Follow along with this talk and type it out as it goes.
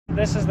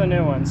This is the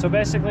new one. So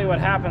basically what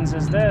happens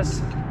is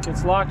this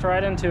gets locked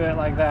right into it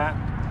like that.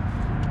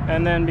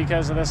 And then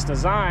because of this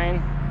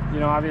design, you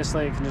know,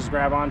 obviously it can just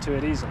grab onto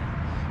it easily.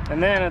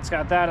 And then it's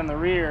got that in the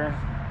rear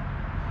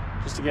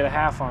just to get a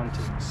half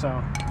onto.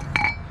 So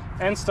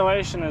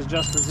installation is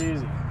just as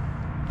easy.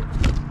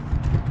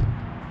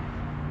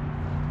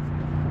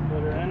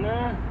 Put her in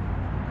there.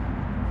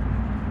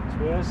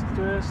 Twist,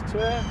 twist,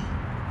 twist.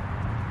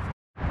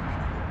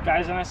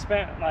 Guys, and I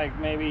spent like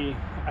maybe,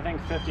 I think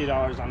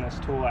 $50 on this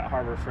tool at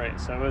Harbor Freight,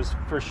 so it was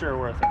for sure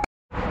worth it.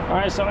 All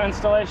right, so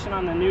installation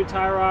on the new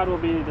tie rod will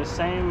be the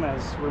same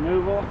as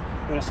removal.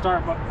 I'm gonna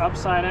start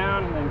upside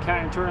down and then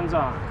count your turns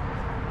on.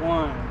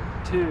 1,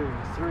 2,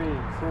 3,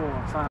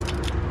 4, 5.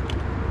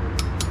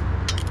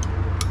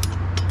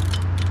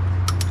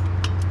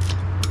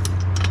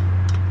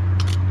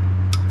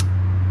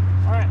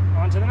 All right,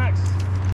 on to the next.